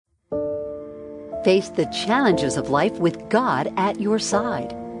Face the challenges of life with God at your side.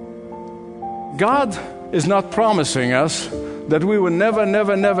 God is not promising us that we will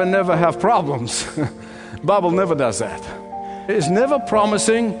never have problems. Bible never does that. It's never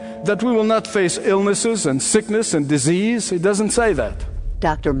promising that we will not face illnesses and sickness and disease. It doesn't say that.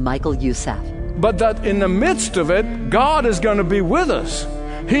 Dr. Michael Youssef. But that in the midst of it, God is going to be with us.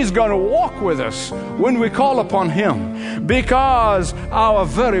 He's going to walk with us when we call upon Him, because our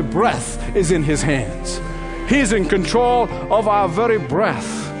very breath is in His hands. He's in control of our very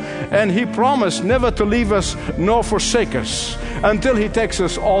breath. And He promised never to leave us nor forsake us until He takes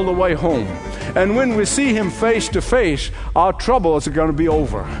us all the way home. And when we see Him face to face, our troubles are going to be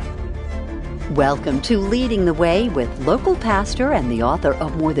over. Welcome to Leading the Way with local pastor and the author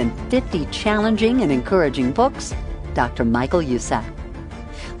of more than 50 challenging and encouraging books, Dr. Michael Youssef.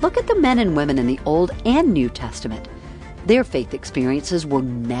 Look at the men and women in the Old and New Testament. Their faith experiences were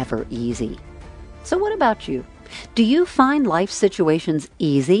never easy. So what about you? Do you find life situations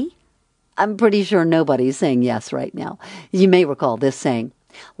easy? I'm pretty sure nobody's saying yes right now. You may recall this saying,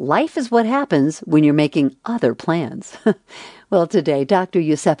 life is what happens when you're making other plans. Well, today, Dr.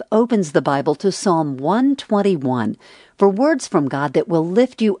 Youssef opens the Bible to Psalm 121 for words from God that will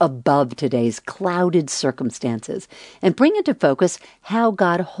lift you above today's clouded circumstances and bring into focus how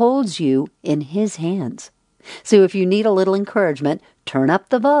God holds you in His hands. So if you need a little encouragement, turn up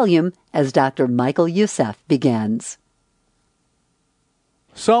the volume as Dr. Michael Youssef begins.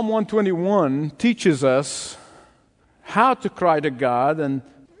 Psalm 121 teaches us how to cry to God, and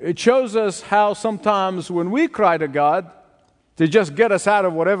it shows us how sometimes when we cry to God to just get us out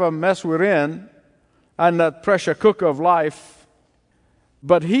of whatever mess we're in and that pressure cooker of life,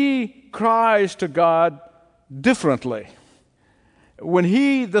 but He cries to God differently. When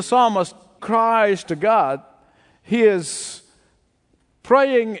the psalmist cries to God, he is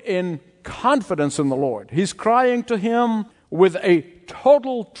praying in confidence in the Lord. He's crying to Him with a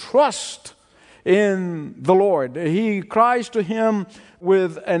total trust in the Lord. He cries to Him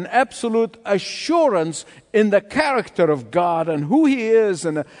with an absolute assurance in the character of God and who He is,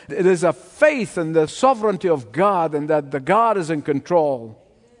 and it is a faith in the sovereignty of God and that the God is in control.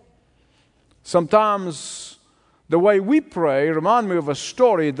 Sometimes the way we pray reminds me of a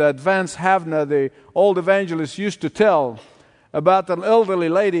story that Vance Havner, the old evangelist, used to tell about an elderly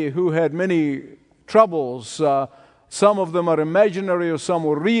lady who had many troubles. Some of them are imaginary or some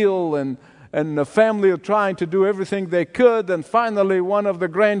were real, and the family are trying to do everything they could. And finally, one of the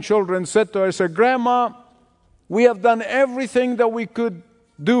grandchildren said to her, said, "Grandma, we have done everything that we could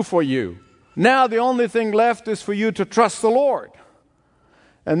do for you. Now the only thing left is for you to trust the Lord."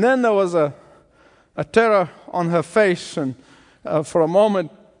 And then there was a terror on her face and for a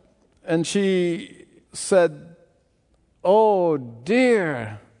moment, and she said, "Oh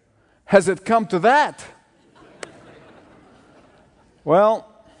dear, has it come to that?" Well,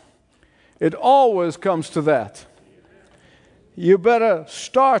 it always comes to that. You better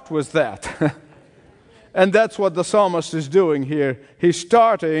start with that. And that's what the psalmist is doing here. He's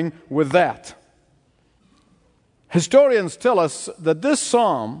starting with that. Historians tell us that this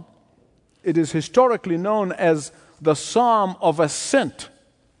psalm, it is historically known as the Psalm of Ascent.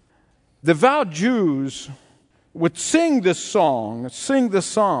 Devout Jews would sing this psalm,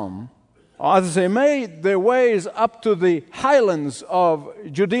 as they made their ways up to the highlands of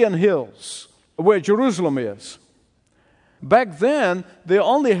Judean hills, where Jerusalem is. Back then, they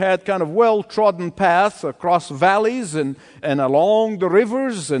only had kind of well-trodden paths across valleys and along the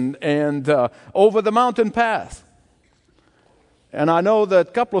rivers and over the mountain path. And I know that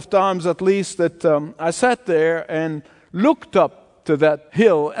a couple of times at least that I sat there and looked up to that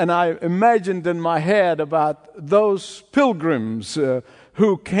hill, and I imagined in my head about those pilgrims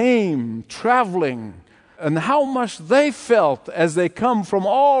who came traveling, and how much they felt as they come from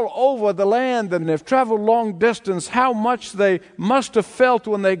all over the land and they've traveled long distance, how much they must have felt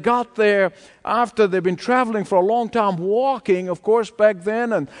when they got there after they've been traveling for a long time, walking, of course, back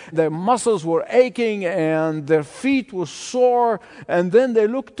then, and their muscles were aching and their feet were sore, and then they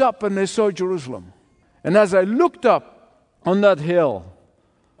looked up and they saw Jerusalem. And as I looked up on that hill,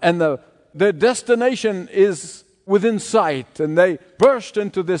 and their destination is within sight, and they burst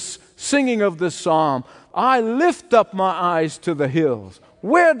into this singing of this psalm, I lift up my eyes to the hills.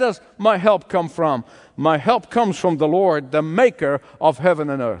 Where does my help come from? My help comes from the Lord, the maker of heaven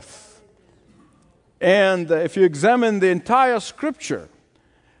and earth. And if you examine the entire Scripture,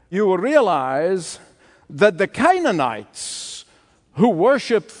 you will realize that the Canaanites, who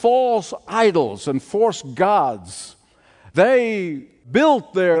worshipped false idols and false gods, they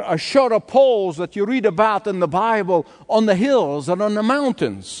built their Asherah poles that you read about in the Bible on the hills and on the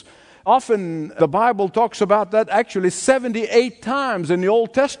mountains. often the Bible talks about that, actually 78 times in the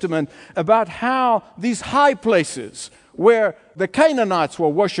Old Testament, about how these high places where the Canaanites were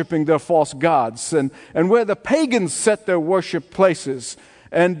worshiping their false gods and where the pagans set their worship places.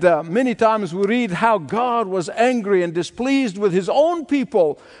 And many times we read how God was angry and displeased with His own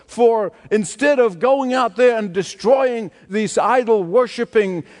people for, instead of going out there and destroying these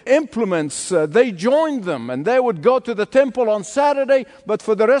idol-worshipping implements, they joined them, and they would go to the temple on Saturday, but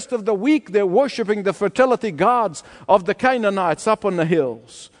for the rest of the week they're worshiping the fertility gods of the Canaanites up on the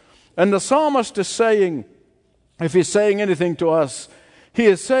hills. And the psalmist is saying, if he's saying anything to us, he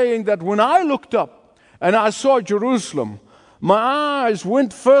is saying that when I looked up and I saw Jerusalem, my eyes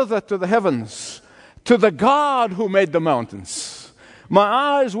went further to the heavens, to the God who made the mountains. My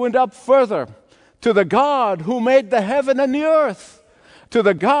eyes went up further to the God who made the heaven and the earth, to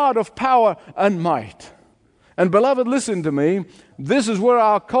the God of power and might. And beloved, listen to me. This is where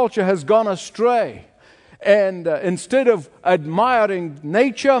our culture has gone astray. And instead of admiring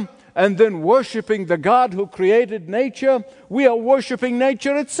nature and then worshiping the God who created nature, we are worshiping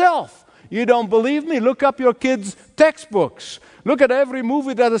nature itself. You don't believe me? Look up your kids' textbooks. Look at every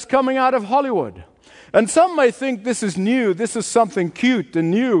movie that is coming out of Hollywood. And some may think this is new, this is something cute and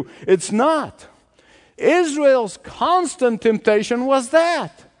new. It's not. Israel's constant temptation was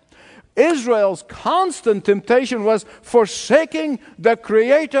that. Israel's constant temptation was forsaking the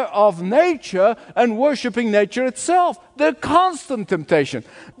creator of nature and worshiping nature itself. Their constant temptation.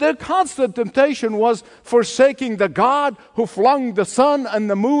 Their constant temptation was forsaking the God who flung the sun and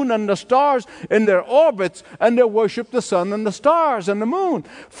the moon and the stars in their orbits, and they worshiped the sun and the stars and the moon.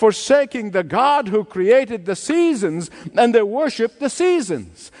 Forsaking the God who created the seasons, and they worshiped the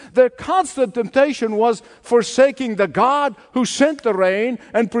seasons. Their constant temptation was forsaking the God who sent the rain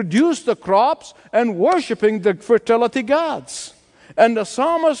and produced the crops, and worshiping the fertility gods. And the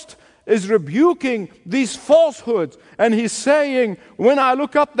psalmist is rebuking these falsehoods, and he's saying, when I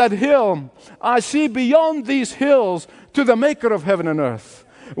look up that hill, I see beyond these hills to the maker of heaven and earth.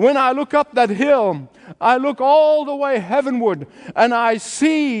 When I look up that hill, I look all the way heavenward, and I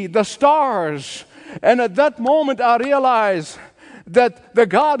see the stars. And at that moment I realize that the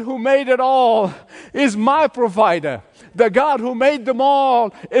God who made it all is my provider. The God who made them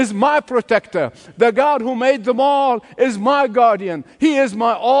all is my protector. The God who made them all is my guardian. He is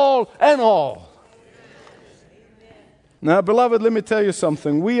my all and all. Now, beloved, let me tell you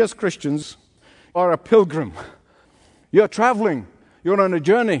something. We as Christians are a pilgrim. You're traveling. You're on a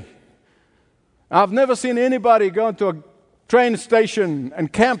journey. I've never seen anybody go to a train station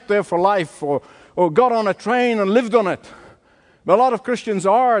and camp there for life, or got on a train and lived on it. But a lot of Christians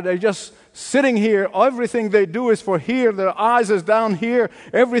are. They're just sitting here. Everything they do is for here. Their eyes is down here.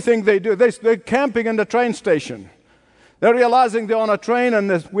 Everything they do. They're camping in the train station. They're realizing they're on a train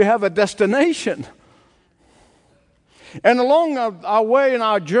and we have a destination. And along our way in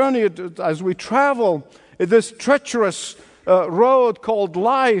our journey, as we travel this treacherous road called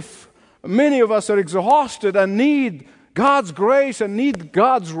life, many of us are exhausted and need God's grace and need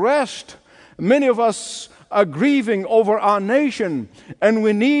God's rest. Many of us are grieving over our nation, and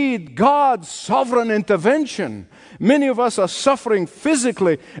we need God's sovereign intervention. Many of us are suffering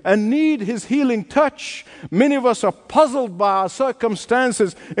physically and need His healing touch. Many of us are puzzled by our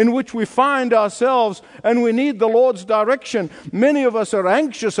circumstances in which we find ourselves, and we need the Lord's direction. Many of us are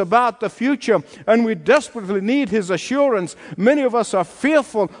anxious about the future, and we desperately need His assurance. Many of us are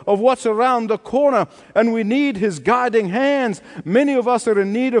fearful of what's around the corner, and we need His guiding hands. Many of us are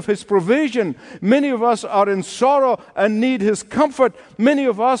in need of His provision. Many of us are in sorrow and need His comfort. Many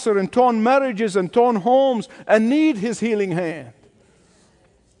of us are in torn marriages and torn homes and need His healing hand.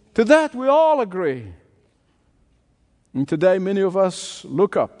 To that we all agree. And today many of us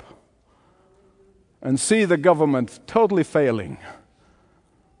look up and see the government totally failing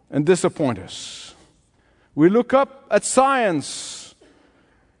and disappoint us. We look up at science,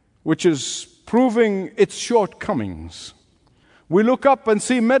 which is proving its shortcomings. We look up and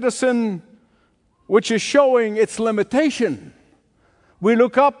see medicine, which is showing its limitation. We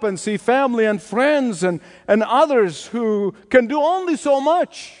look up and see family and friends and others who can do only so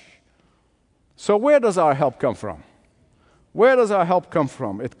much. So where does our help come from? Where does our help come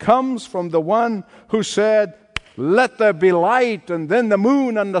from? It comes from the one who said, "Let there be light," and then the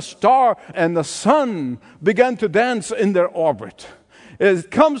moon and the star and the sun began to dance in their orbit.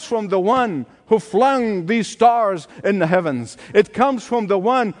 It comes from the one who flung these stars in the heavens. It comes from the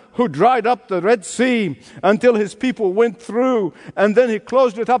one who dried up the Red Sea until His people went through, and then He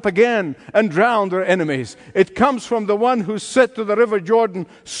closed it up again and drowned their enemies. It comes from the one who said to the river Jordan,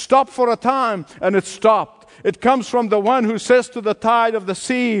 "Stop for a time," and it stopped. It comes from the one who says to the tide of the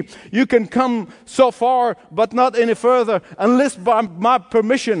sea, you can come so far, but not any further, unless by my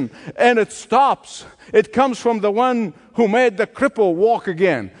permission, and it stops. It comes from the one who made the cripple walk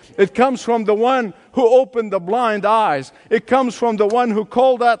again. It comes from the one who opened the blind eyes. It comes from the one who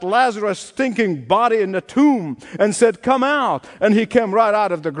called that Lazarus' stinking body in the tomb and said, come out. And he came right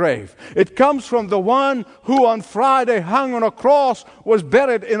out of the grave. It comes from the one who on Friday hung on a cross, was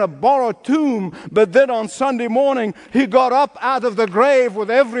buried in a borrowed tomb, but then on Sunday morning he got up out of the grave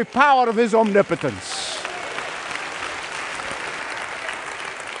with every power of his omnipotence.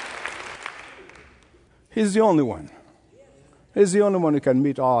 He's the only one. He's the only one who can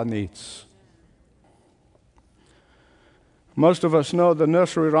meet our needs. Most of us know the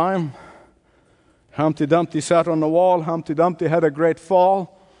nursery rhyme. Humpty Dumpty sat on the wall. Humpty Dumpty had a great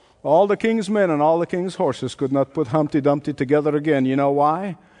fall. All the king's men and all the king's horses could not put Humpty Dumpty together again. You know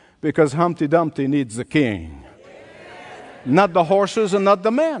why? Because Humpty Dumpty needs the king. Not the horses and not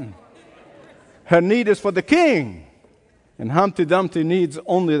the men. Her need is for the king. And Humpty Dumpty needs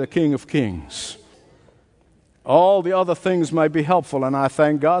only the King of Kings. All the other things might be helpful, and I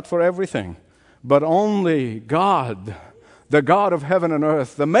thank God for everything. But only God, the God of heaven and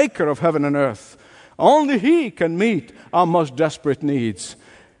earth, the maker of heaven and earth, only He can meet our most desperate needs.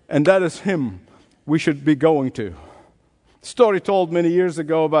 And that is Him we should be going to. A story told many years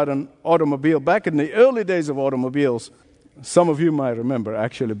ago about an automobile, back in the early days of automobiles. Some of you might remember,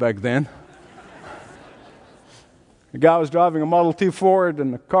 actually, back then. The guy was driving a Model T Ford,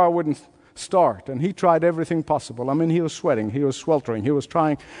 and the car wouldn't start, and he tried everything possible. I mean, he was sweating, he was sweltering, he was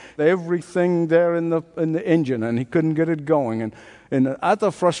trying everything there in the engine, and he couldn't get it going. And out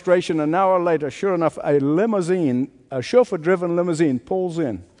of frustration, an hour later, sure enough, a chauffeur-driven limousine pulls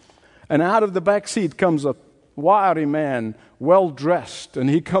in, and out of the back seat comes a wiry man, well-dressed, and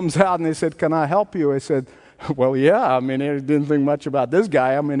he comes out and he said, "Can I help you?" I said, "Well, yeah, I mean, I didn't think much about this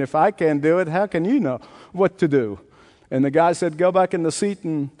guy. I mean, if I can't do it, how can you know what to do?" And the guy said, "Go back in the seat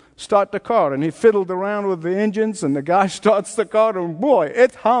and start the car." And he fiddled around with the engines, and the guy starts the car, and boy,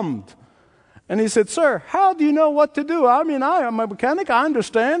 it hummed. And he said, "Sir, how do you know what to do? I mean, I am a mechanic, I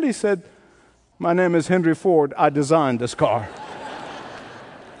understand." He said, "My name is Henry Ford. I designed this car."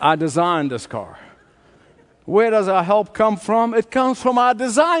 I designed this car. Where does our help come from? It comes from our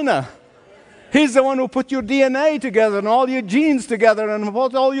designer. He's the one who put your DNA together and all your genes together and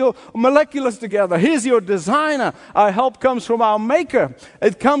put all your molecules together. He's your designer. Our help comes from our maker.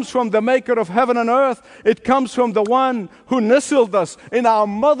 It comes from the maker of heaven and earth. It comes from the one who nestled us in our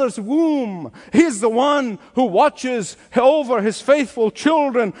mother's womb. He's the one who watches over His faithful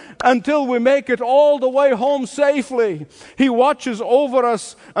children until we make it all the way home safely. He watches over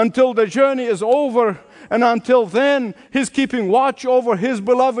us until the journey is over. And until then, He's keeping watch over His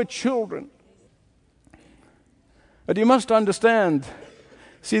beloved children. But you must understand,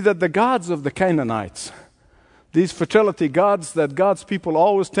 see, that the gods of the Canaanites, these fertility gods that God's people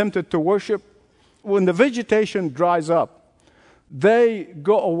always tempted to worship, when the vegetation dries up, they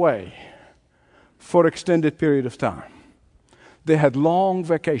go away for extended period of time. They had long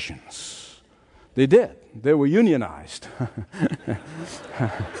vacations. They did. They were unionized.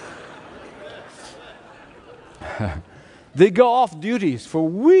 They go off duties for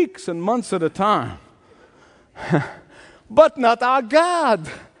weeks and months at a time. But not our God.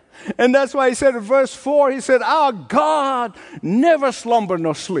 And that's why He said in verse 4, He said, our God never slumber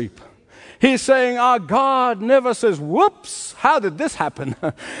nor sleep. He's saying our God never says, whoops, how did this happen?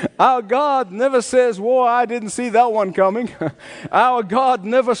 Our God never says, whoa, I didn't see that one coming. Our God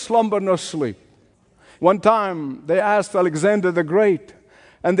never slumber nor sleep. One time they asked Alexander the Great,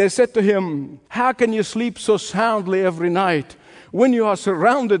 and they said to him, how can you sleep so soundly every night when you are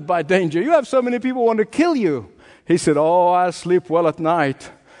surrounded by danger? You have so many people who want to kill you. He said, oh, I sleep well at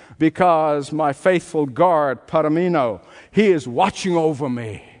night because my faithful guard, Paramino, he is watching over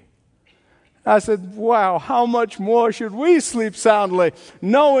me. I said, wow, how much more should we sleep soundly,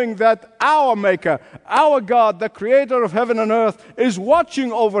 knowing that our Maker, our God, the Creator of heaven and earth, is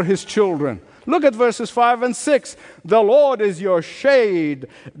watching over His children. Look at verses 5 and 6. The Lord is your shade.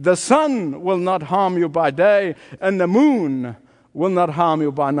 The sun will not harm you by day, and the moon will not harm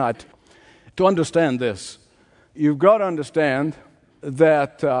you by night. To understand this, you've got to understand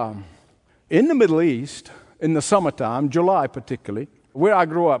that in the Middle East, in the summertime, July particularly, where I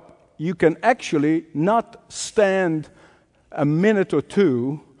grew up, you can actually not stand a minute or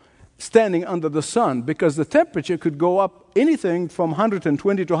two standing under the sun because the temperature could go up anything from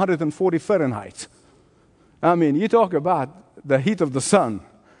 120 to 140 Fahrenheit. I mean, you talk about the heat of the sun.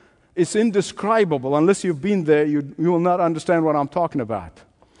 It's indescribable. Unless you've been there, you will not understand what I'm talking about.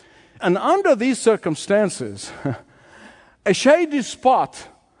 And under these circumstances, a shady spot,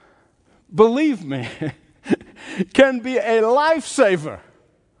 believe me, can be a lifesaver.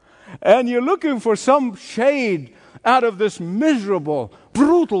 And you're looking for some shade out of this miserable,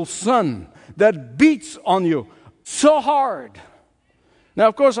 brutal sun that beats on you so hard. Now,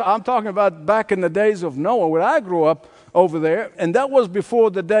 of course, I'm talking about back in the days of Noah, where I grew up over there, and that was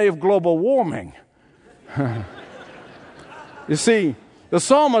before the day of global warming. You see, the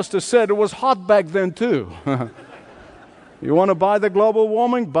psalmist has said it was hot back then too. You want to buy the global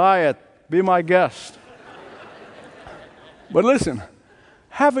warming? Buy it. Be my guest. But listen,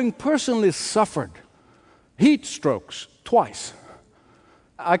 having personally suffered heat strokes twice,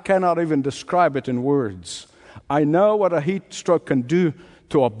 I cannot even describe it in words. I know what a heat stroke can do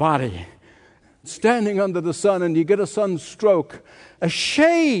to a body. Standing under the sun and you get a sunstroke, a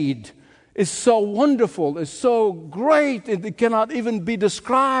shade is so wonderful, it's so great, it cannot even be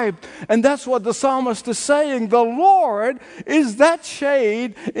described. And that's what the psalmist is saying. The Lord is that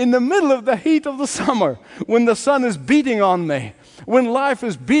shade in the middle of the heat of the summer, when the sun is beating on me, when life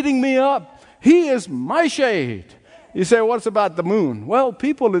is beating me up. He is my shade. You say, what's about the moon? Well,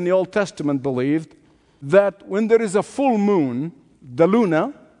 people in the Old Testament believed that when there is a full moon, the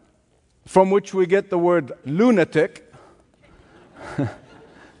luna, from which we get the word lunatic,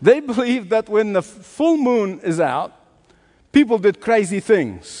 they believed that when the full moon is out, people did crazy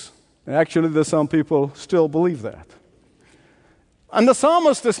things. Actually, there's some people still believe that. And the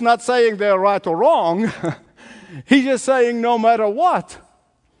psalmist is not saying they're right or wrong. He's just saying no matter what.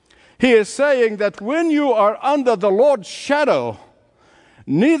 He is saying that when you are under the Lord's shadow,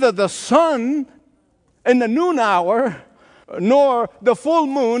 neither the sun in the noon hour nor the full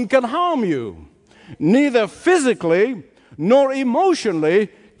moon can harm you. Neither physically nor emotionally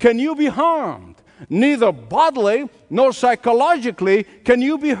can you be harmed. Neither bodily nor psychologically can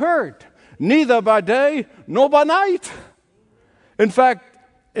you be hurt. Neither by day nor by night. In fact,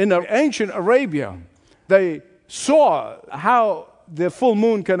 in ancient Arabia, they saw how the full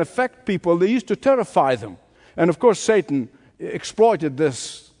moon can affect people. They used to terrify them. And of course, Satan exploited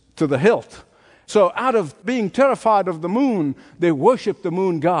this to the hilt. So out of being terrified of the moon, they worshiped the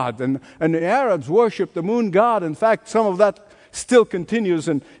moon god. And the Arabs worshiped the moon god. In fact, some of that still continues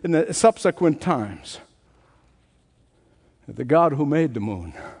in the subsequent times. The God who made the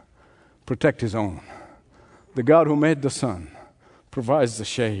moon protects his own. The God who made the sun provides the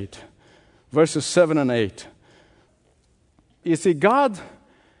shade. Verses 7 and 8. You see, God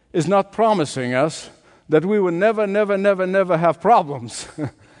is not promising us that we will never have problems.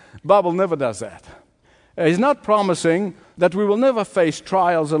 Bible never does that. He's not promising that we will never face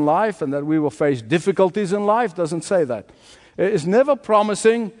trials in life and that we will face difficulties in life. Doesn't say that. He's never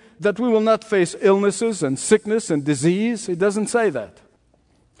promising that we will not face illnesses and sickness and disease. He doesn't say that.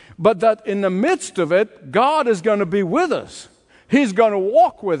 But that in the midst of it, God is going to be with us. He's going to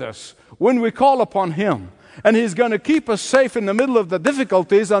walk with us when we call upon Him. And He's going to keep us safe in the middle of the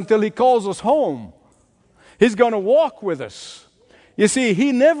difficulties until He calls us home. He's going to walk with us. You see,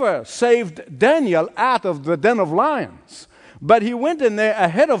 He never saved Daniel out of the den of lions, but He went in there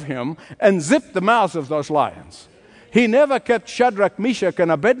ahead of him and zipped the mouths of those lions. He never kept Shadrach, Meshach,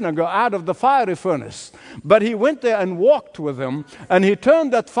 and Abednego out of the fiery furnace, but He went there and walked with them, and He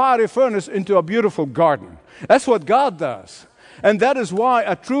turned that fiery furnace into a beautiful garden. That's what God does. And that is why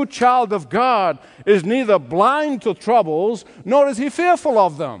a true child of God is neither blind to troubles, nor is he fearful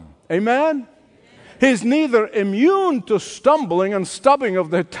of them. Amen? He's neither immune to stumbling and stubbing of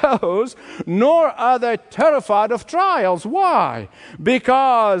their toes, nor are they terrified of trials. Why?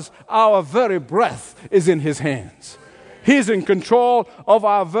 Because our very breath is in His hands. He's in control of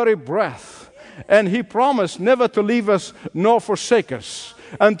our very breath. And He promised never to leave us nor forsake us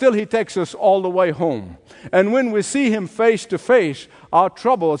until He takes us all the way home. And when we see Him face to face, our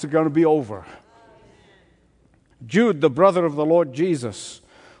troubles are going to be over. Jude, the brother of the Lord Jesus,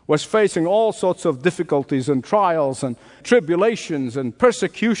 was facing all sorts of difficulties and trials and tribulations and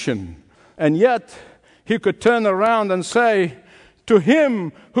persecution. And yet, he could turn around and say, to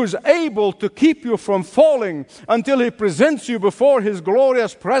Him who's able to keep you from falling until He presents you before His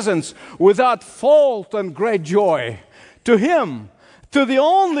glorious presence without fault and great joy. To Him, to the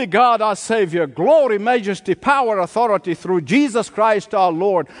only God our Savior, glory, majesty, power, authority through Jesus Christ our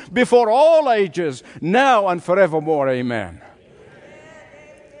Lord, before all ages, now and forevermore. Amen.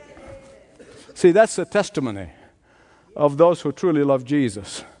 See, that's the testimony of those who truly love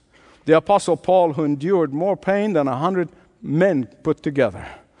Jesus. The Apostle Paul, who endured more pain than 100 men put together,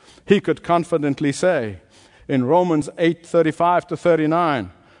 he could confidently say in Romans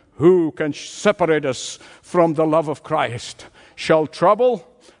 8:35-39, who can separate us from the love of Christ? Shall trouble,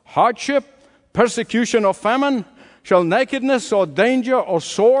 hardship, persecution or famine, shall nakedness or danger or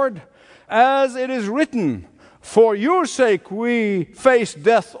sword? As it is written, for your sake we face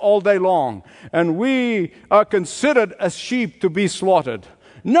death all day long, and we are considered as sheep to be slaughtered.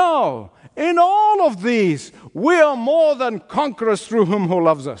 No, in all of these we are more than conquerors through him who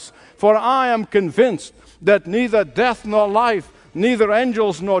loves us. For I am convinced that neither death nor life, neither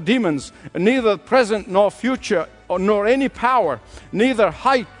angels nor demons, neither present nor future, nor any power, neither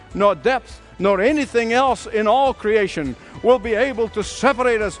height nor depth, nor anything else in all creation will be able to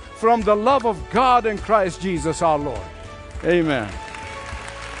separate us from the love of God in Christ Jesus our Lord. Amen.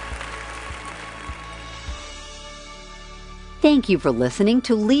 Thank you for listening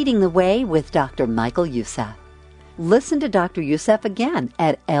to Leading the Way with Dr. Michael Youssef. Listen to Dr. Youssef again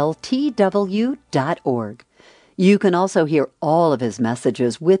at ltw.org. You can also hear all of his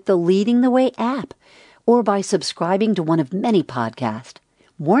messages with the Leading the Way app or by subscribing to one of many podcasts.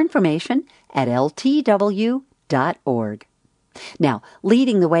 More information at ltw.org. Now,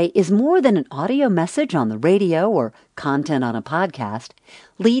 Leading the Way is more than an audio message on the radio or content on a podcast.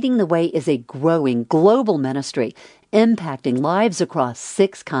 Leading the Way is a growing global ministry impacting lives across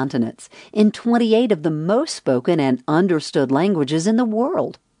 6 continents in 28 of the most spoken and understood languages in the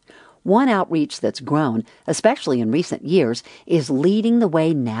world. One outreach that's grown, especially in recent years, is Leading the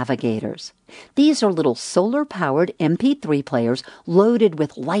Way Navigators. These are little solar-powered MP3 players loaded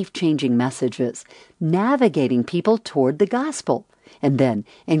with life-changing messages, navigating people toward the gospel, and then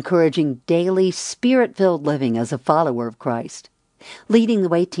encouraging daily spirit-filled living as a follower of Christ. Leading the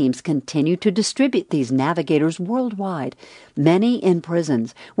Way teams continue to distribute these navigators worldwide, many in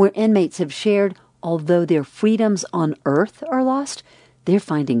prisons where inmates have shared, although their freedoms on earth are lost, they're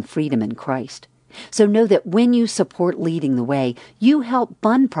finding freedom in Christ. So know that when you support Leading the Way, you help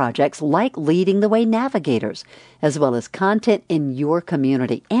fund projects like Leading the Way Navigators, as well as content in your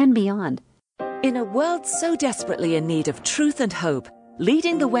community and beyond. In a world so desperately in need of truth and hope,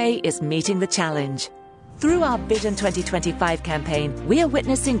 Leading the Way is meeting the challenge. Through our Vision 2025 campaign, we are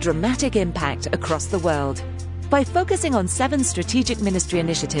witnessing dramatic impact across the world. By focusing on 7 strategic ministry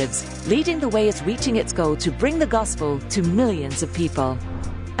initiatives, Leading the Way is reaching its goal to bring the gospel to millions of people.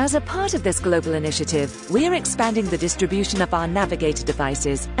 As a part of this global initiative, we are expanding the distribution of our Navigator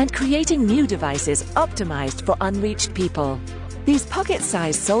devices and creating new devices optimized for unreached people. These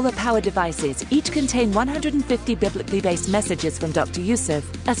pocket-sized solar-powered devices each contain 150 biblically based messages from Dr. Youssef,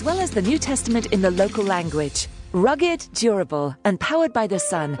 as well as the New Testament in the local language. Rugged, durable, and powered by the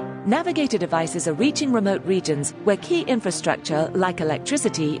sun, Navigator devices are reaching remote regions where key infrastructure, like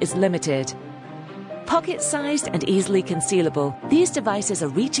electricity, is limited. Pocket-sized and easily concealable, these devices are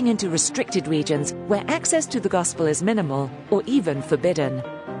reaching into restricted regions where access to the gospel is minimal or even forbidden.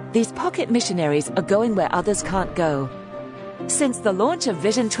 These pocket missionaries are going where others can't go. Since the launch of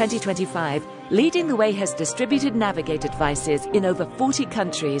Vision 2025, Leading the Way has distributed Navigator devices in over 40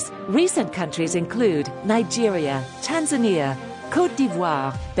 countries. Recent countries include Nigeria, Tanzania, Côte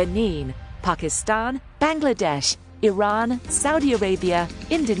d'Ivoire, Benin, Pakistan, Bangladesh, Iran, Saudi Arabia,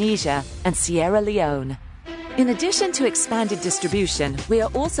 Indonesia, and Sierra Leone. In addition to expanded distribution, we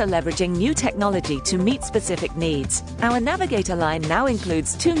are also leveraging new technology to meet specific needs. Our Navigator line now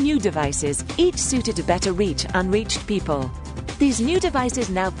includes 2 new devices, each suited to better reach unreached people. These new devices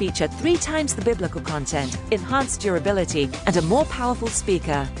now feature 3 times the biblical content, enhanced durability, and a more powerful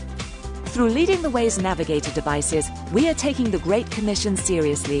speaker. Through Leading the Way's Navigator devices, we are taking the Great Commission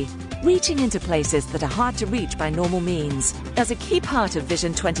seriously, reaching into places that are hard to reach by normal means. As a key part of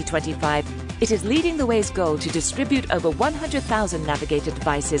Vision 2025, it is Leading the Way's goal to distribute over 100,000 Navigator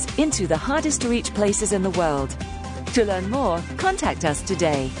devices into the hardest to reach places in the world. To learn more, contact us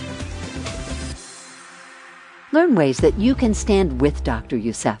today. Learn ways that you can stand with Dr.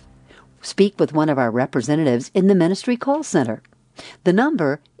 Youssef. Speak with one of our representatives in the Ministry Call Center. The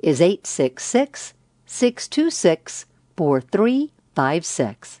number is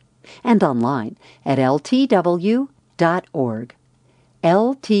 866-626-4356 and online at ltw.org.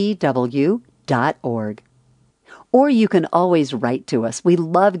 ltw.org. Or you can always write to us. We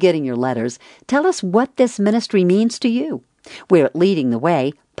love getting your letters. Tell us what this ministry means to you. We're at Leading the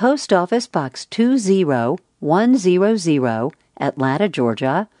Way, Post Office Box 20100, Atlanta,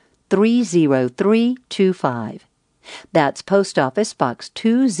 Georgia, 30325. That's Post Office Box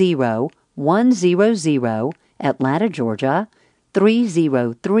 20100, Atlanta, Georgia,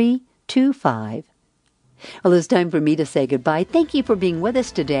 30325. Well, it's time for me to say goodbye. Thank you for being with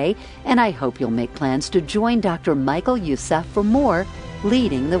us today, and I hope you'll make plans to join Dr. Michael Youssef for more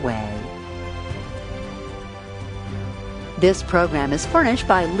Leading the Way. This program is furnished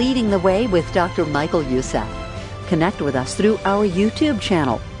by Leading the Way with Dr. Michael Youssef. Connect with us through our YouTube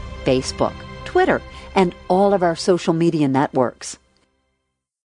channel Facebook, Twitter, and all of our social media networks.